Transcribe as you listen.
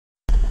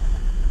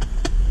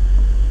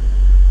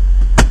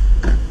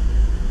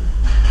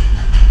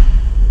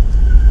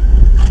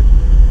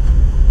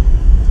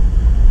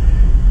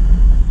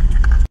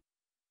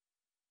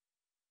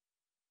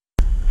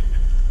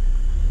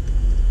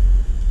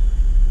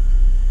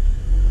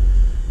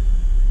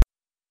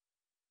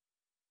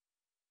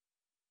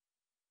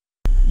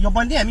You're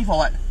pointing at me for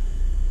what?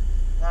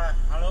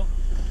 Hello?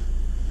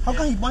 How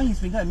come he point his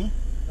finger at me?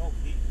 No,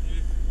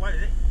 what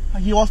is it?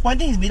 He was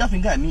pointing his middle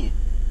finger at me.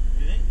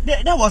 Is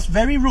it? That was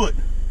very rude.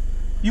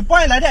 You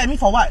point like that at me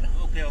for what?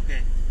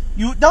 Okay.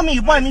 You tell me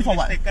you point at me for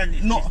what?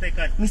 It's No,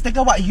 mistaken.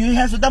 Mistaken what? You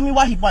have to tell me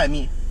why he point at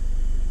me.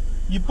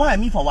 You point at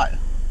me for what?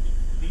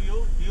 Do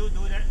you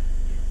do that?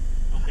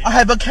 Okay. I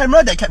have a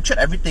camera that captured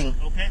everything.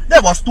 Okay.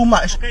 That was too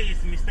much. Okay,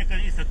 it's mistaken.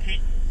 It's a kid.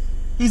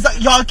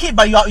 You're a kid,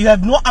 but you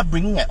have no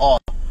upbringing at all.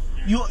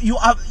 You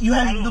have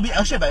to be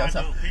ashamed by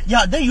yourself. Okay.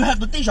 Yeah, then you have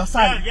to teach your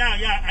son.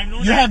 Yeah. I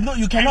know.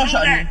 You cannot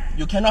shout at me.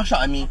 You cannot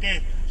shout at me.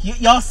 Okay.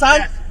 Your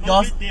son,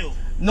 Yes, big deal.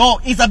 no,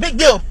 it's a big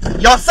deal.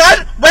 Your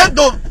son went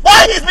to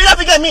point his middle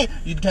finger at me.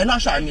 You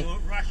cannot shout at me.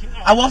 Rushing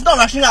out. I was not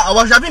rushing out. I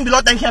was driving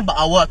below 10 km per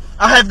hour.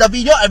 I have the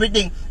video,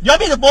 everything. You want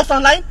me to post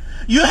online?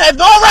 You have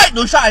no right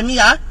to shout at me,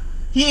 ah.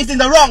 He is in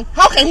the wrong.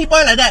 How can he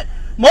point like that?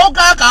 Mo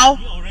ga gao.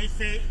 You already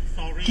say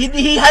sorry.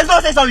 He has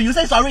not said sorry. You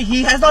say sorry.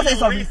 He has not said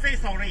sorry. You already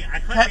say sorry. I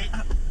heard it.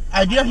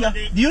 I didn't hear.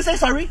 Did you say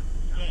sorry?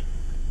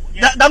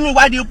 Yes. Tell me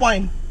why do you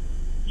point?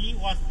 He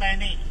was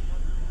panicked.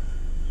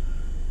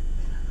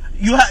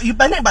 You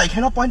panic, but you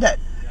cannot point that.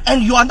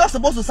 And you are not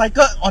supposed to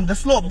cycle on the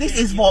slope. Okay, this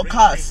is you for already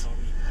cars. say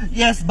sorry.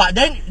 Yes, but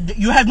then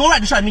you have no right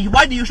to shout at me.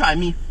 Why did you shout at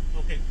me?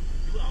 Okay,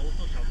 you are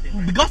also shouting.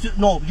 Right? Because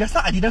no, just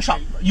now I didn't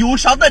shout. You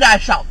shouted, then I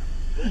shout.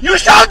 You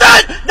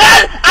shouted,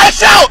 then I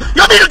shout.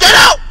 You want me to get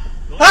out?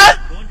 Huh?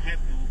 Don't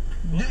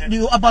have to.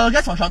 You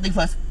apologize for shouting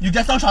first. You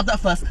just now shouted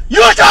first.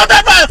 You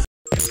shouted first.